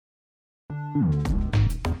I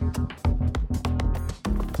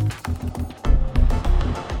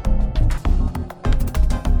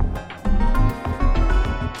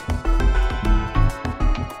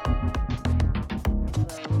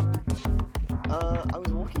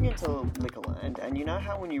was walking into Liquorland, and you know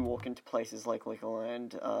how when you walk into places like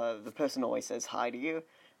Liquorland, the person always says hi to you?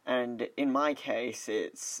 And in my case,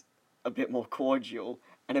 it's a bit more cordial,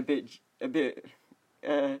 and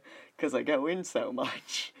because I go in so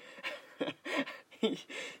much.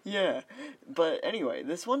 Yeah, but anyway,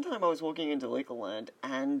 this one time I was walking into Liquorland,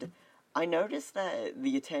 and I noticed that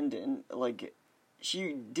the attendant, like,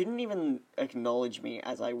 she didn't even acknowledge me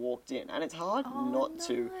as I walked in, and it's hard not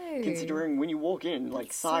to, considering when you walk in, like,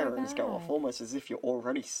 That's so sirens go off bad. almost as if you're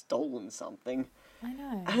already stolen something. I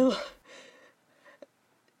know.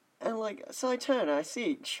 And like, so I turn and I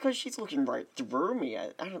see, because she's looking right through me.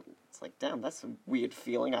 I don't, it's like, damn, that's a weird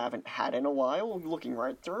feeling I haven't had in a while, looking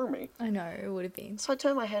right through me. I know, it would have been. So I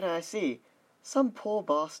turn my head and I see some poor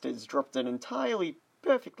bastards dropped an entirely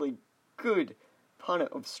perfectly good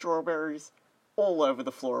punnet of strawberries all over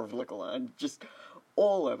the floor of Liquorland, just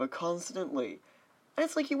all over constantly. And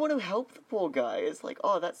it's like, you want to help the poor guy. It's like,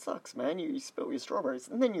 oh, that sucks, man, you spilled your strawberries.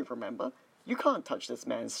 And then you remember, you can't touch this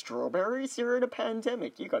man's strawberries, you're in a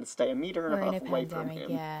pandemic, you gotta stay a meter and We're a in half a away from pandemic,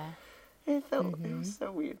 him. yeah. It was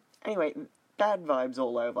so weird. Anyway, bad vibes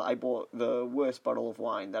all over. I bought the worst bottle of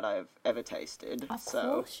wine that I've ever tasted. Of so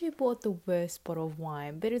course you bought the worst bottle of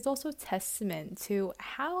wine, but it's also a testament to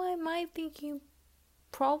how I might think you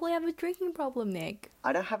probably have a drinking problem, Nick.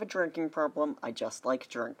 I don't have a drinking problem, I just like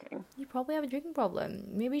drinking. You probably have a drinking problem.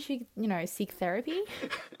 Maybe you should, seek therapy?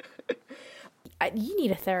 You need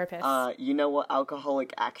a therapist. You know what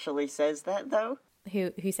alcoholic actually says that, though?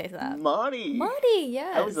 Who says that? Marty! Marty,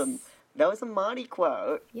 yes. That was a Marty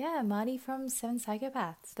quote. Yeah, Marty from Seven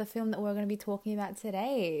Psychopaths, the film that we're going to be talking about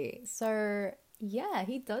today. So, yeah,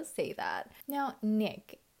 he does say that. Now,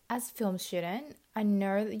 Nick, as a film student, I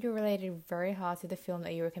know that you related very hard to the film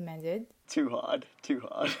that you recommended. Too hard.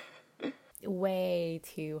 Way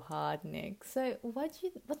too hard, Nick. So, what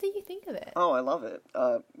did you think of it? Oh, I love it.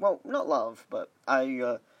 Well, not love, but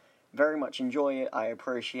I very much enjoy it. I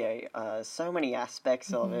appreciate so many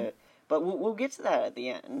aspects of it. But we'll get to that at the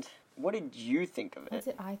end. What did you think of What it?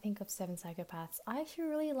 did I think of Seven Psychopaths? I actually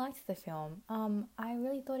really liked the film. I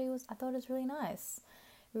thought it was really nice,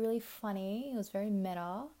 really funny. It was very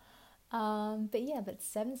meta. But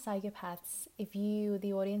Seven Psychopaths, if you,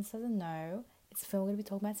 the audience, doesn't know, it's a film we're going to be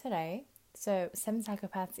talking about today. So, Seven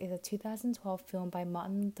Psychopaths is a 2012 film by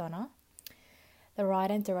Martin McDonagh, the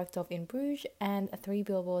writer and director of In Bruges and Three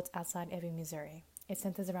Billboards Outside Ebbing, Missouri. It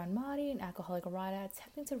centers around Marty, an alcoholic writer,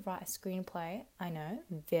 attempting to write a screenplay. I know,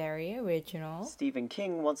 very original. Stephen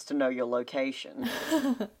King wants to know your location.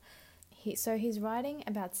 He's writing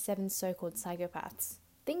about 7 so-called psychopaths.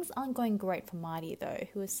 Things aren't going great for Marty, though,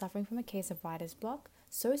 who is suffering from a case of writer's block,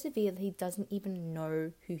 so severe that he doesn't even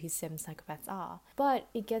know who his 7 psychopaths are. But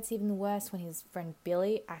it gets even worse when his friend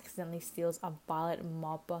Billy accidentally steals a violent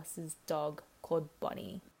mob boss's dog called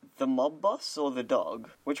Bonnie. The mob boss or the dog?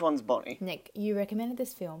 Which one's Bonnie? Nick, you recommended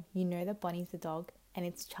this film. You know that Bonnie's the dog, and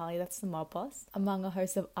it's Charlie that's the mob boss. Among a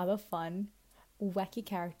host of other fun, wacky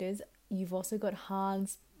characters, you've also got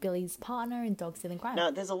Hans, Billy's partner, and dog stealing crime.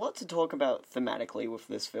 Now, there's a lot to talk about thematically with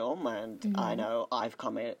this film, and I know I've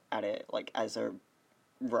come at it like as a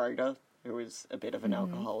writer who is a bit of an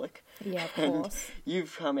alcoholic. Yeah, of and course.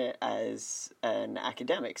 you've come at as an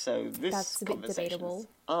academic, so this That's a bit debatable.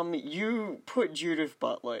 You put Judith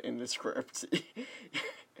Butler in the script.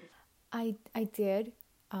 I did,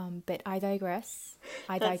 but I digress.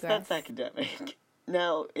 That's academic.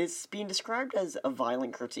 Now, it's been described as a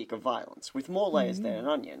violent critique of violence, with more layers than an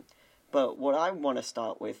onion. But what I want to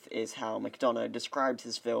start with is how McDonagh described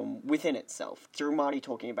his film within itself, through Marty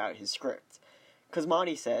talking about his script. Because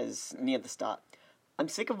Marty says, near the start, I'm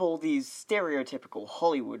sick of all these stereotypical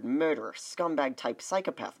Hollywood murderous scumbag-type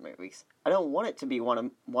psychopath movies. I don't want it to be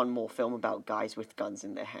one more film about guys with guns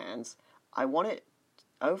in their hands. I want it,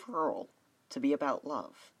 overall, to be about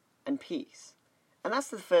love and peace. And that's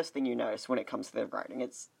the first thing you notice when it comes to their writing.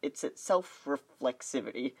 It's its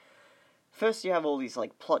self-reflexivity. First you have all these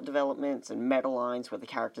like plot developments and meta lines where the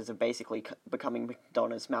characters are basically becoming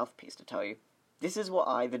McDonagh's mouthpiece to tell you, this is what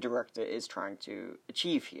I, the director, is trying to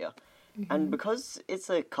achieve here. And because it's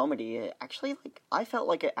a comedy, it actually, I felt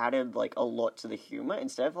like it added, a lot to the humor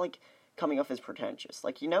instead of, coming off as pretentious.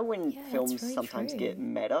 Like, you know when films sometimes get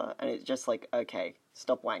meta and it's just okay,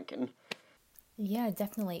 stop wanking. Yeah,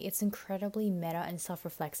 definitely. It's incredibly meta and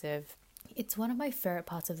self-reflexive. It's one of my favorite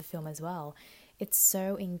parts of the film as well. It's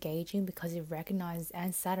so engaging because it recognizes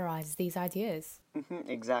and satirizes these ideas.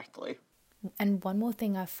 Exactly. And one more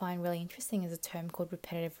thing I find really interesting is a term called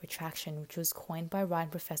repetitive retraction, which was coined by writing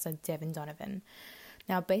professor Devin Donovan.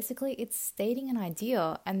 Now, basically, it's stating an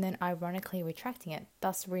idea and then ironically retracting it,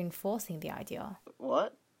 thus reinforcing the idea.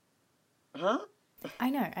 What? Huh? I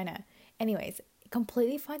know. Anyways,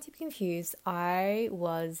 completely fine to be confused. I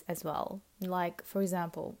was as well. Like, for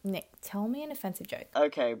example, Nick, tell me an offensive joke.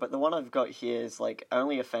 Okay, but the one I've got here is, like,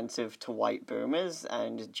 only offensive to white boomers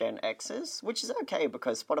and Gen Xers, which is okay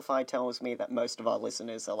because Spotify tells me that most of our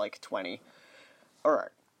listeners are, like, 20. Alright.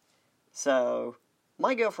 So,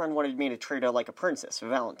 my girlfriend wanted me to treat her like a princess for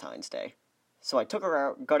Valentine's Day. So I took her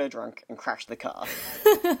out, got her drunk, and crashed the car.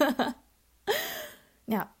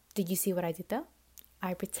 Now, did you see what I did there?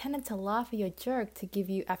 I pretended to laugh at your joke to give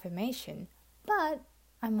you affirmation, but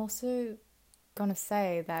I'm also gonna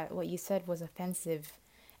say that what you said was offensive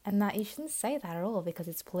and that you shouldn't say that at all because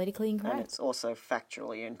it's politically incorrect. And it's also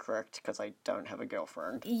factually incorrect because I don't have a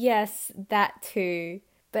girlfriend. Yes, that too.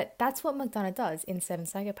 But that's what McDonough does in Seven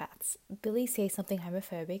Psychopaths. Billy sees something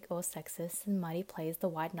homophobic or sexist and Marty plays the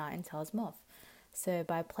white knight and tells him off. So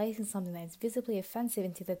by placing something that is visibly offensive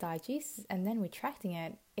into the diegesis and then retracting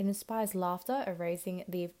it, it inspires laughter, erasing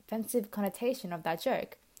the offensive connotation of that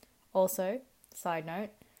joke. Also, side note,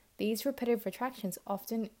 these repetitive retractions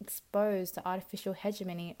often expose the artificial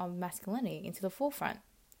hegemony of masculinity into the forefront.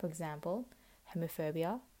 For example,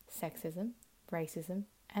 homophobia, sexism, racism,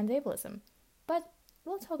 and ableism. But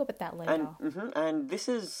we'll talk about that later. And this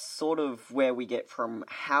is sort of where we get from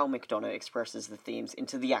how McDonough expresses the themes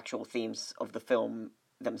into the actual themes of the film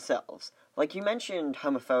themselves. Like you mentioned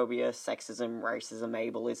homophobia, sexism, racism,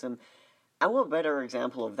 ableism. And what better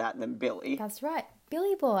example of that than Billy? That's right,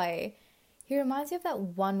 Billy Boy. He reminds you of that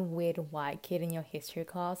one weird white kid in your history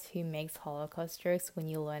class who makes Holocaust jokes when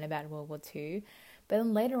you learn about World War II. But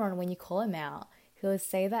then later on when you call him out, he'll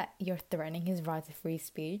say that you're threatening his right to free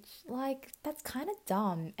speech. Like, that's kind of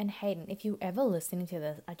dumb. And Hayden, if you're ever listening to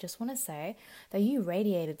this, I just want to say that you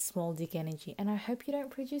radiated small dick energy, and I hope you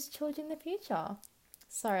don't produce children in the future.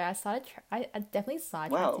 Sorry, I definitely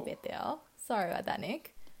sidetracked a bit there. Sorry about that,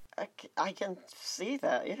 Nick. I can see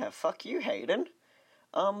that. Yeah, fuck you, Hayden.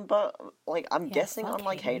 But, like, I'm guessing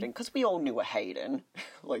unlike Hayden, because we all knew a Hayden.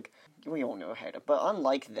 Like, we all knew a Hayden. But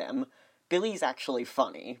unlike them, Billy's actually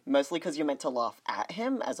funny, mostly because you're meant to laugh at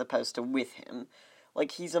him as opposed to with him.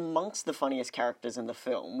 Like, he's amongst the funniest characters in the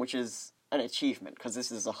film, which is an achievement, because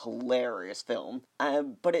this is a hilarious film.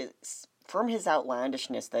 But it's from his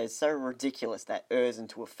outlandishness that is so ridiculous that errs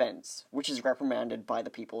into offense, which is reprimanded by the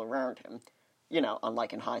people around him. You know,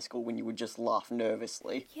 unlike in high school when you would just laugh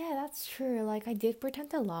nervously. Yeah, that's true. Like, I did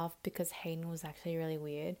pretend to laugh because Hayden was actually really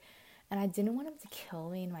weird, and I didn't want him to kill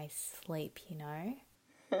me in my sleep, you know?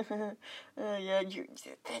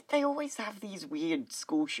 They always have these weird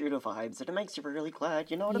school shooter vibes, and it makes you really glad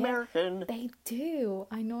you're not American. They do.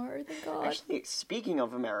 I know, thank God. Actually, speaking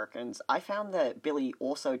of Americans, I found that Billy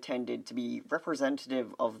also tended to be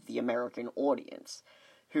representative of the American audience,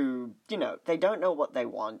 who, you know, they don't know what they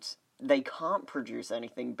want, they can't produce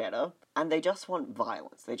anything better, and they just want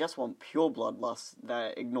violence. They just want pure bloodlust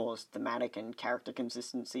that ignores thematic and character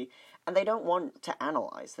consistency, and they don't want to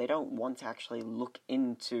analyze. They don't want to actually look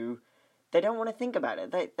into... They don't want to think about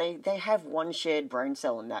it. They have one shared brain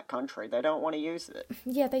cell in that country. They don't want to use it.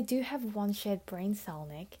 Yeah, they do have one shared brain cell,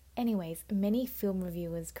 Nick. Anyways, many film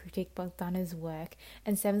reviewers critique McDonough's work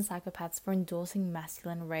and Seven Psychopaths for endorsing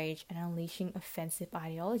masculine rage and unleashing offensive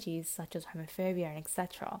ideologies such as homophobia and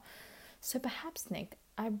etc. So perhaps, Nick,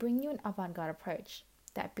 I bring you an avant-garde approach,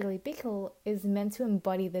 that Billy Bickle is meant to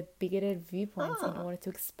embody the bigoted viewpoints in order to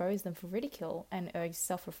expose them for ridicule and urge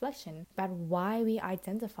self-reflection about why we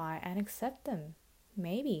identify and accept them.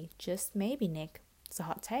 Maybe, just maybe, Nick. It's a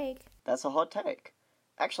hot take. That's a hot take.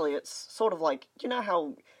 Actually, it's sort of like, you know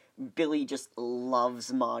how Billy just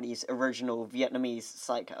loves Marty's original Vietnamese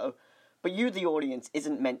Psycho, but you, the audience,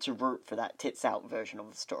 isn't meant to root for that tits-out version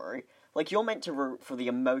of the story. Like, you're meant to root for the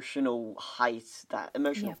emotional height, that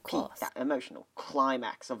emotional peak, that emotional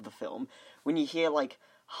climax of the film. When you hear, like,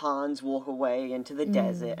 Hans walk away into the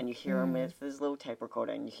desert, and you hear him with his little tape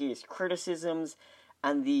recorder, and you hear his criticisms,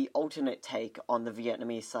 and the alternate take on the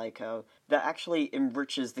Vietnamese Psycho that actually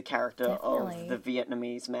enriches the character of the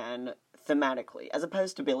Vietnamese man thematically, as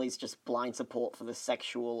opposed to Billy's just blind support for the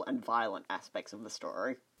sexual and violent aspects of the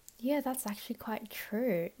story. Yeah, that's actually quite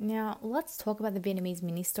true. Now, let's talk about the Vietnamese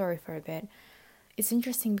mini-story for a bit. It's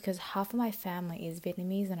interesting because half of my family is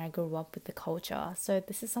Vietnamese and I grew up with the culture, so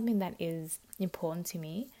this is something that is important to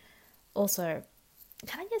me. Also,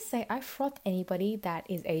 can I just say, I froth anybody that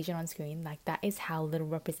is Asian on screen. Like, that is how little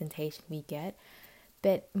representation we get.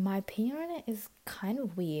 But my opinion on it is kind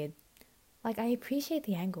of weird. Like, I appreciate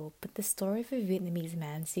the angle, but the story of a Vietnamese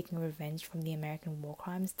man seeking revenge from the American war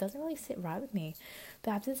crimes doesn't really sit right with me.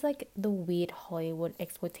 Perhaps it's like the weird Hollywood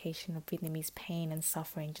exploitation of Vietnamese pain and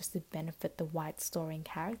suffering just to benefit the white story and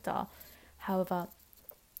character. However,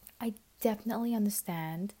 I definitely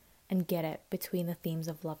understand and get it between the themes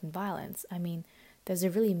of love and violence. I mean, there's a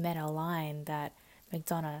really meta line that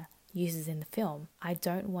McDonough uses in the film. I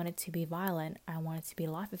don't want it to be violent, I want it to be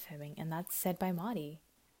life affirming, and that's said by Marty.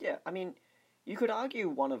 Yeah, I mean, you could argue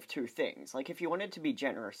one of two things. Like, if you wanted to be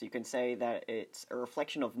generous, you can say that it's a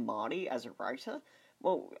reflection of Marty as a writer.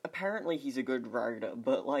 Well, apparently he's a good writer,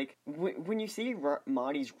 but, like, when you see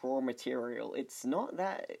Marty's raw material, it's not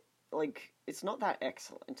that, like, it's not that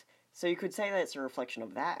excellent. So you could say that it's a reflection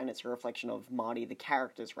of that, and it's a reflection of Marty, the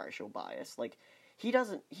character's racial bias. Like, he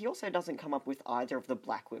also doesn't come up with either of the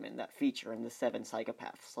black women that feature in the Seven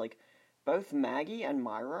Psychopaths. Like, both Maggie and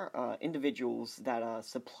Myra are individuals that are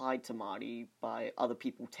supplied to Marty by other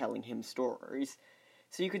people telling him stories.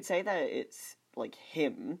 So you could say that it's, like,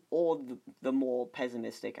 him, or the more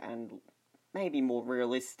pessimistic and maybe more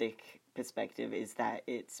realistic perspective is that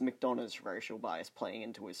it's McDonough's racial bias playing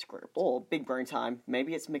into his script. Or, big brain time,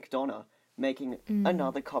 maybe it's McDonough making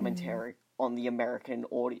another commentary on the American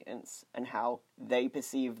audience and how they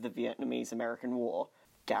perceive the Vietnamese-American War.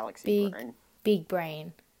 Galaxy brain. Big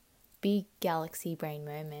brain. Big galaxy brain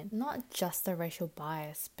moment. Not just the racial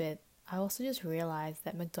bias, but I also just realized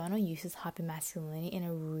that McDonough uses hypermasculinity in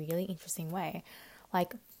a really interesting way.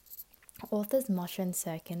 Like, authors Mosher and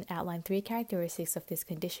Serkin outline 3 characteristics of this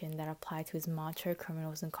condition that apply to his macho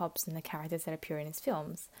criminals and cops and the characters that appear in his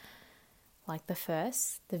films. Like the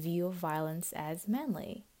first, the view of violence as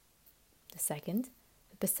manly. The second,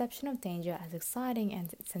 the perception of danger as exciting and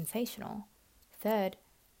sensational. Third,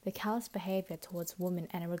 the callous behaviour towards women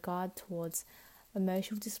and a regard towards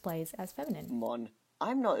emotional displays as feminine. Mon,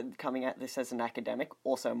 I'm not coming at this as an academic.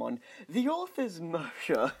 Also, Mon, the author's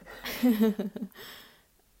Mosher.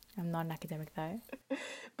 I'm not an academic though.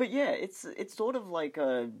 But yeah, it's sort of like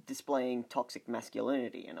displaying toxic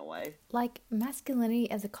masculinity in a way. Like, masculinity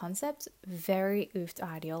as a concept, very oofed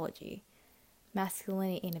ideology.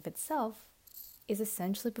 Masculinity in of itself is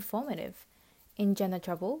essentially performative. In Gender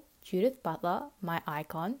Trouble, Judith Butler, my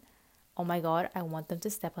icon, oh my god, I want them to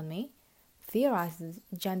step on me, theorizes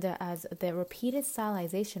gender as the repeated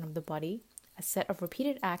stylization of the body, a set of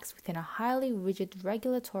repeated acts within a highly rigid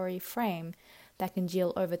regulatory frame that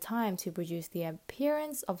congeal over time to produce the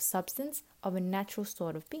appearance of substance of a natural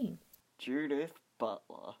sort of being. Judith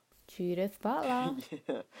Butler. Judith Butler.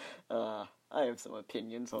 Yeah, I have some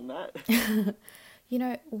opinions on that. You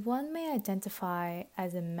know, one may identify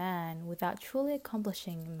as a man without truly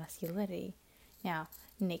accomplishing masculinity. Now,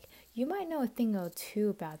 Nick, you might know a thing or two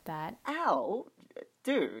about that. Ow!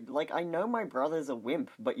 Dude, like, I know my brother's a wimp,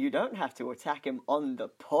 but you don't have to attack him on the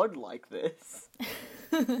pod like this.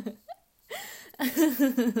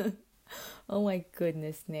 Oh my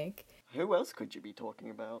goodness, Nick. Who else could you be talking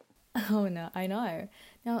about? Oh no, I know.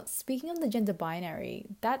 Now, speaking of the gender binary,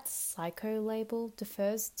 that psycho label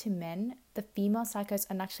defers to men. The female psychos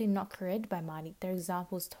are actually not created by Marty. They're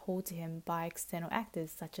examples told to him by external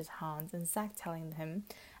actors such as Hans and Zach telling him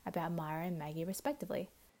about Myra and Maggie respectively.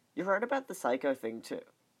 You're right about the psycho thing too.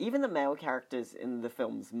 Even the male characters in the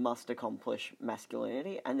films must accomplish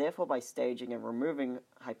masculinity, and therefore by staging and removing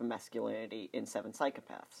hypermasculinity in Seven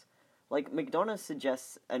Psychopaths. Like, McDonough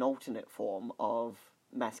suggests an alternate form of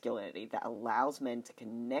masculinity that allows men to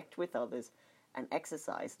connect with others and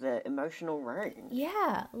exercise their emotional range.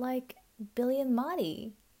 Yeah, like Billy and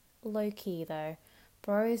Marty. Low key though.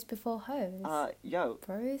 Bros before hoes.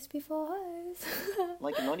 Bros before hoes.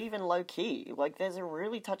 Like, not even low key. Like, there's a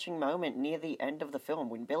really touching moment near the end of the film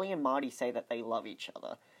when Billy and Marty say that they love each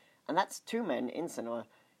other. And that's 2 men in cinema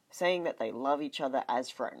saying that they love each other as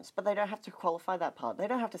friends. But they don't have to qualify that part. They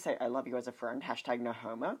don't have to say, I love you as a friend, hashtag no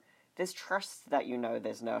homo. There's trust that you know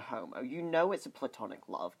there's no homo. You know it's a platonic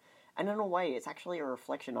love. And in a way, it's actually a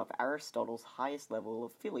reflection of Aristotle's highest level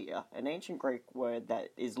of philia, an ancient Greek word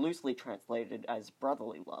that is loosely translated as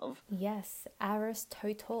brotherly love. Yes,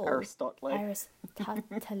 Aristotle. Aristotle.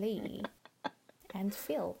 Aristotele. And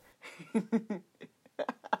Phil.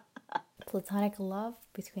 Platonic love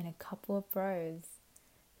between a couple of bros.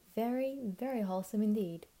 Very, very wholesome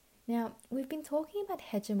indeed. Now, we've been talking about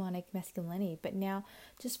hegemonic masculinity, but now,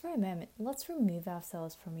 just for a moment, let's remove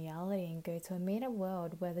ourselves from reality and go to a made-up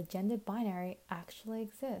world where the gender binary actually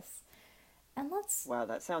exists. And let's... Wow,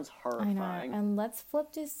 that sounds horrifying. I know, and let's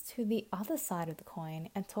flip this to the other side of the coin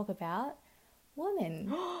and talk about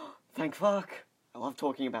women. Thank fuck. I love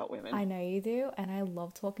talking about women. I know you do, and I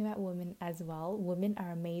love talking about women as well. Women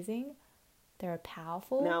are amazing. They're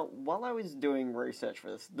powerful. Now, while I was doing research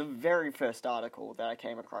for this, the very first article that I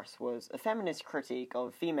came across was a feminist critique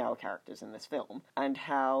of female characters in this film, and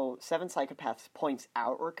how Seven Psychopaths points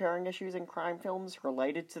out recurring issues in crime films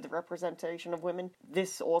related to the representation of women.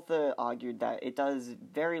 This author argued that it does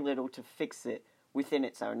very little to fix it within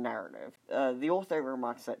its own narrative. The author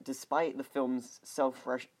remarks that despite the film's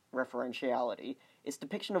self-referentiality, its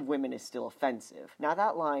depiction of women is still offensive. Now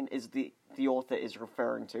that line is the author is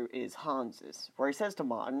referring to is Hans's, where he says to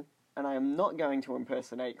Martin, and I am not going to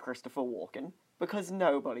impersonate Christopher Walken, because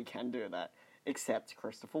nobody can do that, except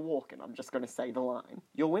Christopher Walken. I'm just going to say the line.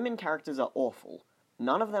 Your women characters are awful.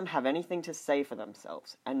 None of them have anything to say for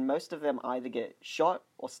themselves, and most of them either get shot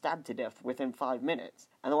or stabbed to death within 5 minutes,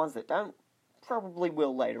 and the ones that don't probably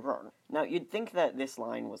will later on. Now, you'd think that this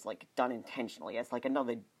line was, done intentionally, as,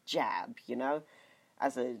 another jab, you know?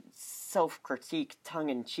 As a self-critique,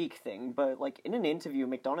 tongue-in-cheek thing, but, in an interview,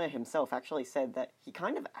 McDonagh himself actually said that he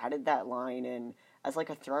kind of added that line in as,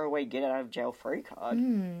 a throwaway get-out-of-jail-free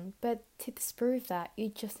card. But to disprove that, you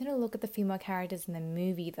just need to look at the female characters in the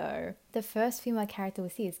movie, though. The first female character we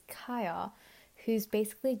see is Kaya, who's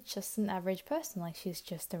basically just an average person, she's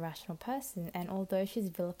just a rational person, and although she's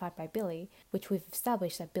vilified by Billy, which we've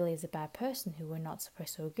established that Billy is a bad person who we're not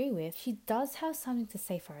supposed to agree with, she does have something to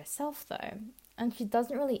say for herself, though. And she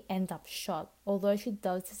doesn't really end up shot, although she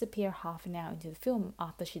does disappear half an hour into the film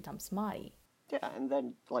after she dumps Marty. Yeah, and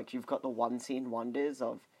then, you've got the one-scene wonders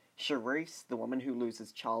of Charisse, the woman who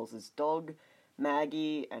loses Charles's dog,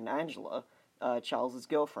 Maggie, and Angela, Charles's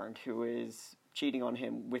girlfriend, who is cheating on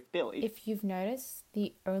him with Billy. If you've noticed,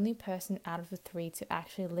 the only person out of the three to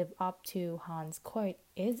actually live up to Hans' quote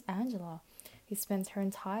is Angela, who spends her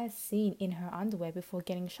entire scene in her underwear before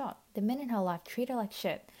getting shot. The men in her life treat her like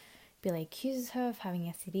shit. Billy accuses her of having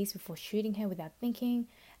STDs before shooting her without thinking,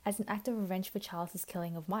 as an act of revenge for Charles's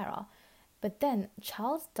killing of Myra. But then,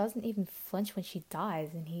 Charles doesn't even flinch when she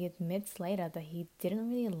dies, and he admits later that he didn't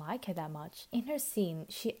really like her that much. In her scene,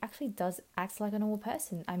 she actually does act like a normal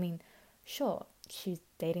person. I mean, sure, she's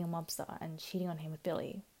dating a mobster and cheating on him with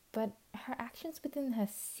Billy, but her actions within her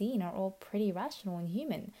scene are all pretty rational and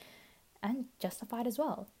human, and justified as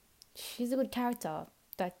well. She's a good character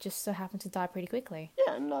that just so happened to die pretty quickly.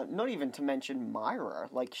 Yeah, and not even to mention Myra.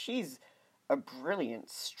 She's a brilliant,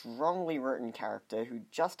 strongly written character who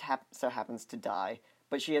just so happens to die,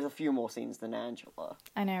 but she has a few more scenes than Angela.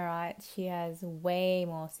 I know, right? She has way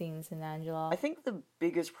more scenes than Angela. I think the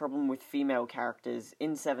biggest problem with female characters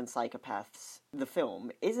in Seven Psychopaths, the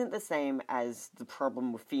film, isn't the same as the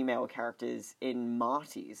problem with female characters in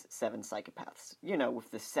Marty's Seven Psychopaths. You know,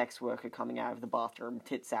 with the sex worker coming out of the bathroom,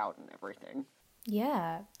 tits out and everything.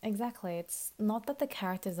 Yeah, exactly. It's not that the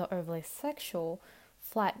characters are overly sexual,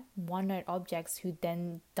 flat, one-note objects who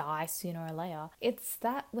then die sooner or later. It's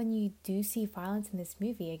that when you do see violence in this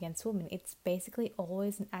movie against women, it's basically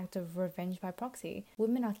always an act of revenge by proxy.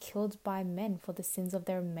 Women are killed by men for the sins of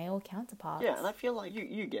their male counterparts. Yeah, and I feel like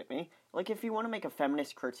you get me. If you want to make a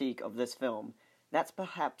feminist critique of this film, that's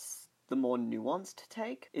perhaps the more nuanced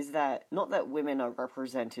take, is that not that women are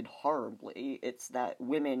represented horribly, it's that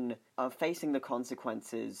women are facing the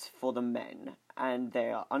consequences for the men, and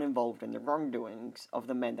they are uninvolved in the wrongdoings of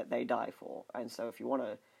the men that they die for. And so if you want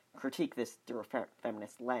to critique this through a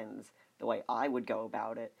feminist lens, the way I would go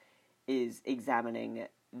about it is examining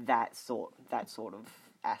that sort of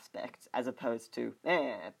aspect, as opposed to,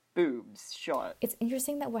 boobs, shot. It's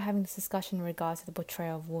interesting that we're having this discussion in regards to the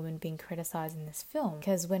portrayal of women being criticised in this film,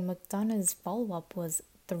 because when McDonagh's follow-up was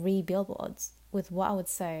 3 Billboards, with what I would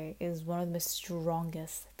say is one of the most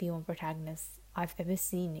strongest female protagonists I've ever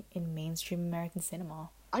seen in mainstream American cinema.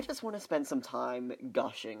 I just want to spend some time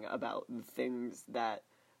gushing about the things that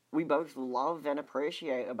we both love and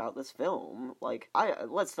appreciate about this film.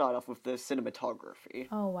 Let's start off with the cinematography.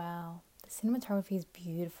 Oh, wow. The cinematography is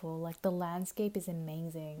beautiful. The landscape is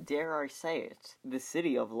amazing. Dare I say it, the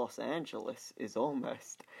city of Los Angeles is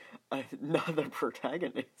almost another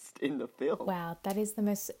protagonist in the film. Wow, that is the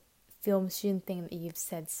most film student thing that you've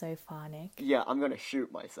said so far, Nick. Yeah, I'm gonna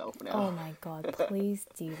shoot myself now. Oh my god, please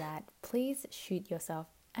do that. Please shoot yourself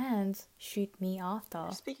and shoot me after.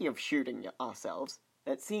 Speaking of shooting ourselves,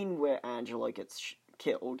 that scene where Angela gets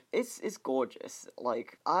killed, it's gorgeous.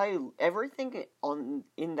 Everything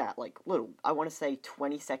in that little, I want to say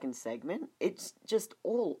 20-second segment, it's just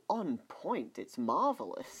all on point. It's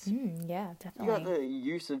marvelous. Yeah, definitely. You got the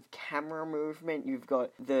use of camera movement, you've got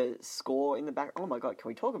the score in the back. Oh my god, can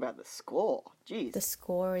we talk about the score? Jeez. The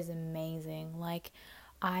score is amazing.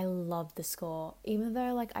 I love the score. Even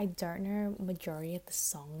though I don't know majority of the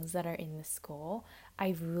songs that are in the score,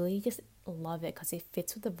 I really just love it because it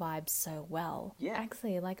fits with the vibe so well. Yeah.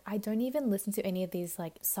 Actually, like, I don't even listen to any of these,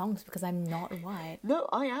 like, songs because I'm not white. No,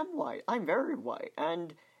 I am white. I'm very white.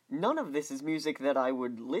 And none of this is music that I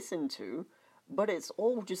would listen to, but it's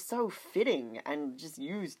all just so fitting and just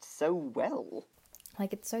used so well.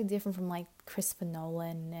 Like, it's so different from, like, Christopher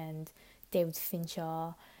Nolan and David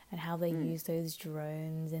Fincher and how they use those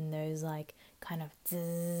drones and those, like, kind of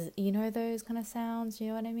zzz, you know, those kind of sounds, you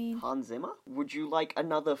know what I mean? Hans Zimmer, would you like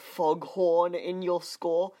another foghorn in your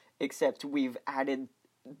score? Except we've added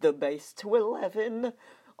the bass to 11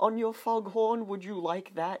 on your foghorn. Would you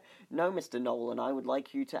like that? No, Mr. Nolan, I would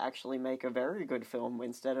like you to actually make a very good film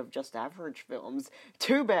instead of just average films.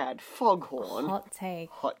 Too bad, foghorn. Hot take.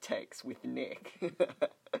 Hot takes with Nick.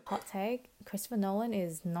 Hot take. Christopher Nolan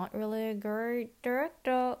is not really a great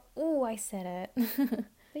director. Ooh, I said it.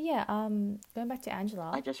 But yeah, going back to Angela.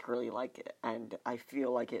 I just really like it, and I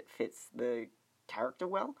feel like it fits the character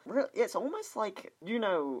well. It's almost like,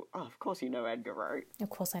 of course you know Edgar Wright. Of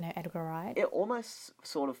course I know Edgar Wright. It almost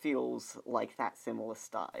sort of feels like that similar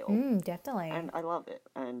style. Definitely. And I love it.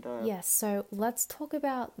 And Yes, so let's talk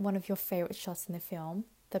about one of your favorite shots in the film,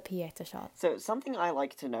 the Pieta shot. So something I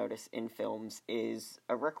like to notice in films is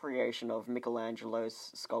a recreation of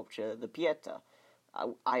Michelangelo's sculpture, the Pieta.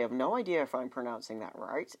 I have no idea if I'm pronouncing that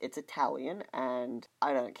right. It's Italian, and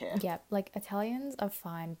I don't care. Yeah, like, Italians are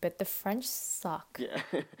fine, but the French suck.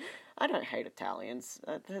 Yeah. I don't hate Italians.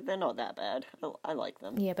 They're not that bad. I like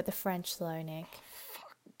them. Yeah, but the French though, Nick.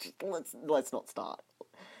 Let's not start.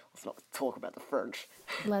 Let's not talk about the French.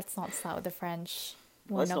 Let's not start with the French.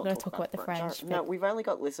 We're Let's not going to talk about the French. No, we've only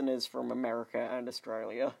got listeners from America and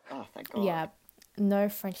Australia. Oh, thank God. Yeah, no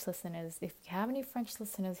French listeners. If you have any French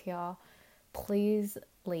listeners here, please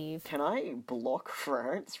leave. Can I block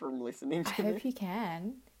France from listening to I hope you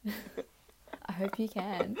can. I hope you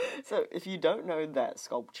can. So, if you don't know that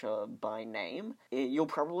sculpture by name, you'll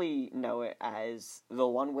probably know it as the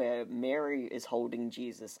one where Mary is holding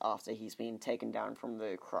Jesus after he's been taken down from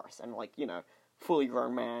the cross, and, fully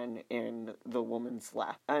grown man in the woman's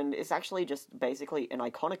lap. And it's actually just basically an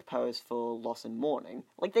iconic pose for loss and mourning.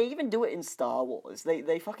 Like, they even do it in Star Wars.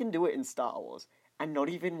 They fucking do it in Star Wars. And not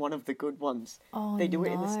even one of the good ones. Oh, they do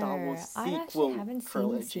it in the Star Wars sequel I actually haven't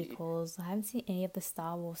trilogy. seen the sequels. I haven't seen any of the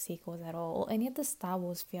Star Wars sequels at all, or any of the Star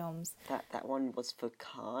Wars films. That one was for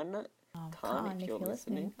Khan. Khan, if you're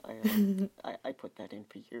listening. I put that in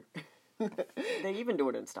for you. They even do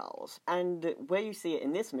it in Star Wars. And where you see it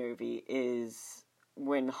in this movie is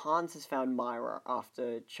when Hans has found Myra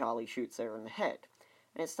after Charlie shoots her in the head.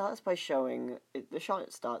 And the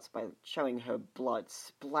shot starts by showing her blood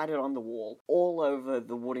splattered on the wall, all over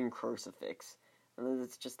the wooden crucifix. And then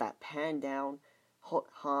it's just that pan down,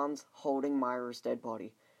 Hans holding Myra's dead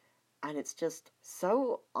body. And it's just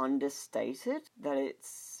so understated that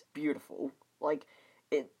it's beautiful. Like,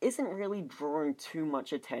 it isn't really drawing too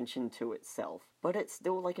much attention to itself, but it's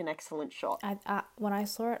still, an excellent shot. When I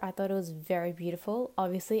saw it, I thought it was very beautiful.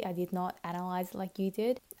 Obviously, I did not analyze it like you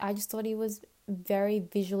did. I just thought it was very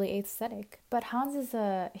visually aesthetic. But Han is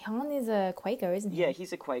a Quaker, isn't he? Yeah,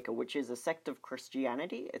 he's a Quaker, which is a sect of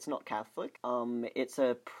Christianity. It's not Catholic. It's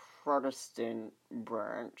a Protestant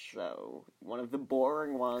branch, so one of the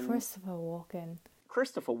boring ones. Christopher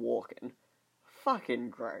Walken. Fucking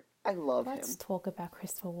great. I love him. Let's talk about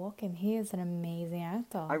Christopher Walken. He is an amazing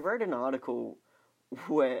actor. I read an article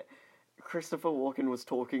where Christopher Walken was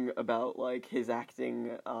talking about, his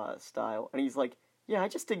acting style, and he's like, yeah, I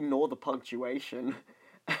just ignore the punctuation.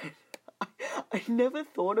 I never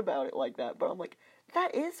thought about it like that, but I'm like,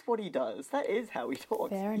 that is what he does. That is how he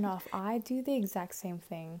talks. Fair enough. I do the exact same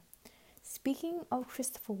thing. Speaking of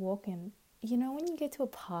Christopher Walken, when you get to a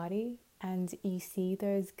party and you see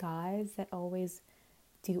those guys that always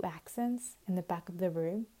do accents in the back of the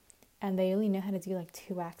room, and they only know how to do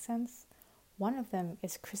 2 accents? One of them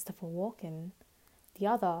is Christopher Walken. The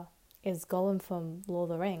other is Gollum from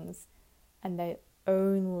Lord of the Rings. And they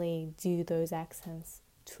only do those accents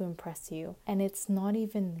to impress you. And it's not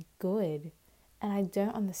even good. And I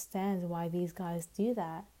don't understand why these guys do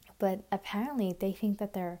that. But apparently they think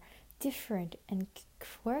that they're different and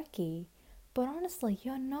quirky. But honestly,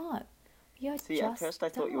 you're not. At first I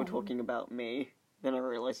thought you were talking about me. Then I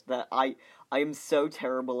realized that I am so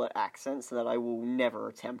terrible at accents that I will never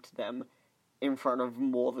attempt them in front of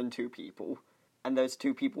more than 2 people. And those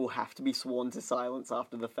 2 people have to be sworn to silence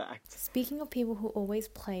after the fact. Speaking of people who always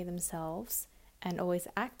play themselves and always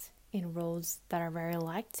act in roles that are very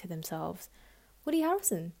like to themselves, Woody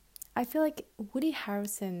Harrelson. I feel like Woody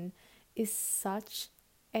Harrelson is such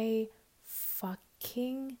a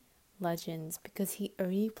fucking legend because he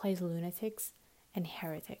only plays lunatics and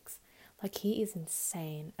heretics. Like, he is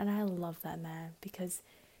insane, and I love that man because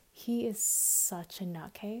he is such a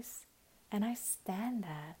nutcase, and I stand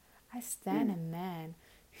that. I stand a man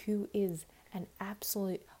who is an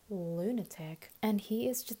absolute lunatic, and he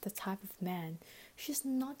is just the type of man who just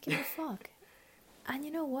not give a fuck. And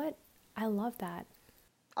you know what? I love that.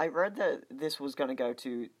 I read that this was going to go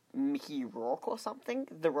to Mickey Rourke or something.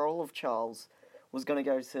 The role of Charles was going to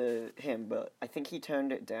go to him, but I think he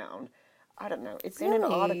turned it down. I don't know. It's in an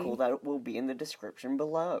Really? article that will be in the description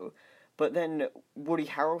below. But then Woody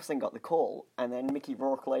Harrelson got the call, and then Mickey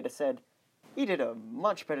Rourke later said, "He did a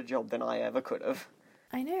much better job than I ever could have."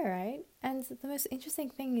 I know, right? And the most interesting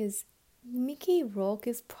thing is Mickey Rourke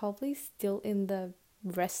is probably still in the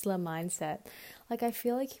wrestler mindset. Like, I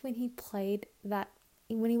feel like when he played that,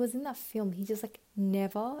 when he was in that film, he just, like,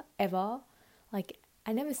 never, ever, like,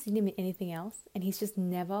 I never seen him in anything else, and he's just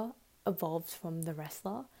never evolved from the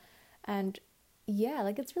wrestler. And yeah,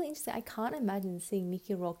 like, it's really interesting. I can't imagine seeing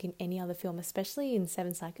Mickey Rourke in any other film, especially in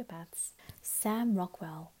Seven Psychopaths. Sam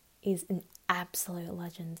Rockwell is an absolute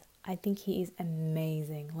legend. I think he is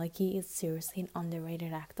amazing. Like, he is seriously an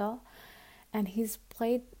underrated actor. And he's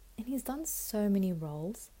done so many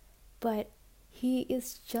roles, but he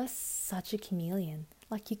is just such a chameleon.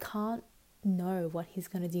 Like, you can't know what he's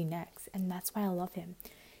going to do next, and that's why I love him.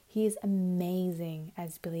 He is amazing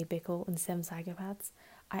as Billy Bickle in Seven Psychopaths.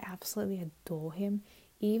 I absolutely adore him,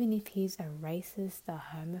 even if he's a racist, a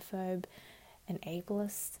homophobe, an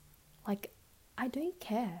ableist. Like, I don't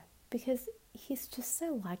care, because he's just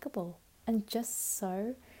so likable and just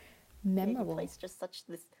so memorable. Yeah, he plays just such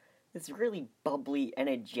this really bubbly,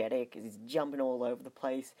 energetic. He's jumping all over the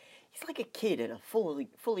place. He's like a kid in a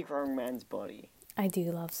fully grown man's body. I do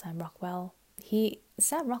love Sam Rockwell.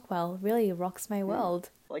 Sam Rockwell really rocks my world.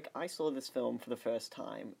 Like, I saw this film for the first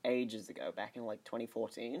time ages ago, back in, like,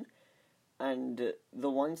 2014, and the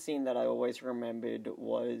one scene that I always remembered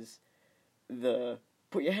was the,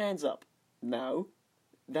 "Put your hands up." No.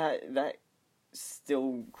 That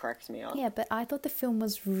still cracks me up. Yeah, but I thought the film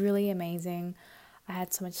was really amazing. I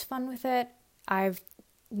had so much fun with it. I've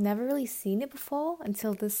never really seen it before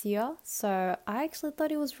until this year, so I actually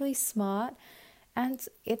thought it was really smart, and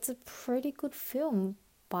it's a pretty good film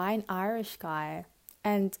by an Irish guy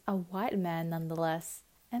and a white man nonetheless,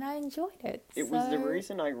 and I enjoyed it. It was the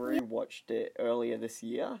reason I rewatched it earlier this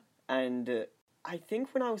year, and I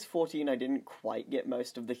think when I was 14 I didn't quite get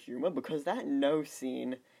most of the humour, because that no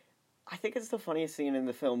scene, I think it's the funniest scene in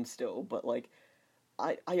the film still, but, like,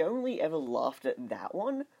 I only ever laughed at that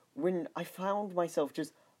one when I found myself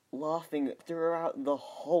just laughing throughout the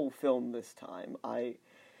whole film this time. I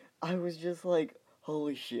was just like,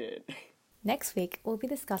 holy shit. Next week, we'll be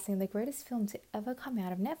discussing the greatest film to ever come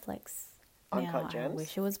out of Netflix. Uncut Gems? I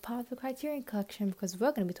wish it was part of the Criterion Collection, because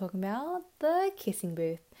we're going to be talking about The Kissing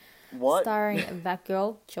Booth. What? Starring that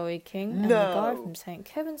girl, Joey King, and the guy from St.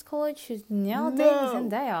 Kevin's College who's now dating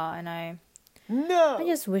Zendaya, and I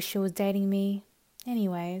just wish she was dating me.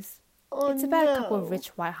 Anyways, it's about a couple of rich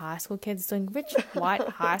white high school kids doing rich white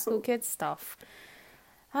high school kid stuff.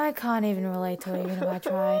 I can't even relate to it even if I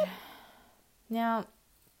tried. Now,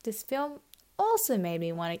 this film also made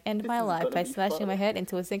me want to end my life by smashing my head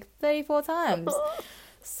into a sink 34 times.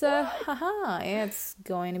 So, haha, it's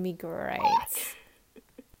going to be great.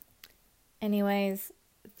 Anyways,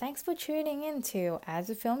 thanks for tuning in to As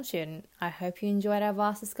a Film Student. I hope you enjoyed our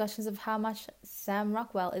vast discussions of how much Sam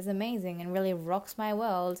Rockwell is amazing and really rocks my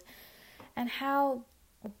world, and how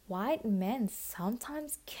white men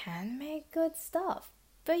sometimes can make good stuff.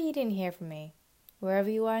 But you didn't hear from me. Wherever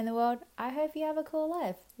you are in the world, I hope you have a cool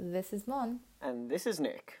life. This is Mon. And this is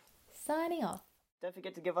Nick. Signing off. Don't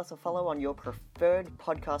forget to give us a follow on your preferred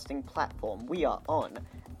podcasting platform. We are on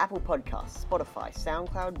Apple Podcasts, Spotify,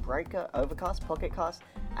 SoundCloud, Breaker, Overcast, Pocket Cast,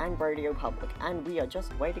 and Radio Public. And we are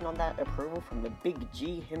just waiting on that approval from the Big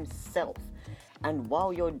G himself. And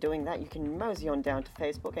while you're doing that, you can mosey on down to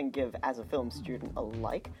Facebook and give As a Film Student a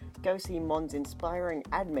like. Go see Mon's inspiring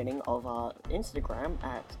adminning of our Instagram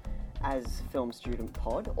at As Film Student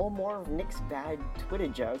Pod, or more of Nick's bad Twitter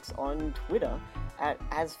jokes on Twitter at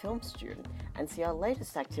As Film Student, and see our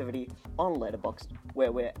latest activity on Letterboxd,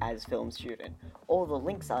 where we're As Film Student. All the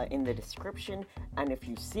links are in the description, and if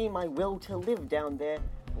you see my will to live down there,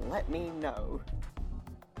 let me know.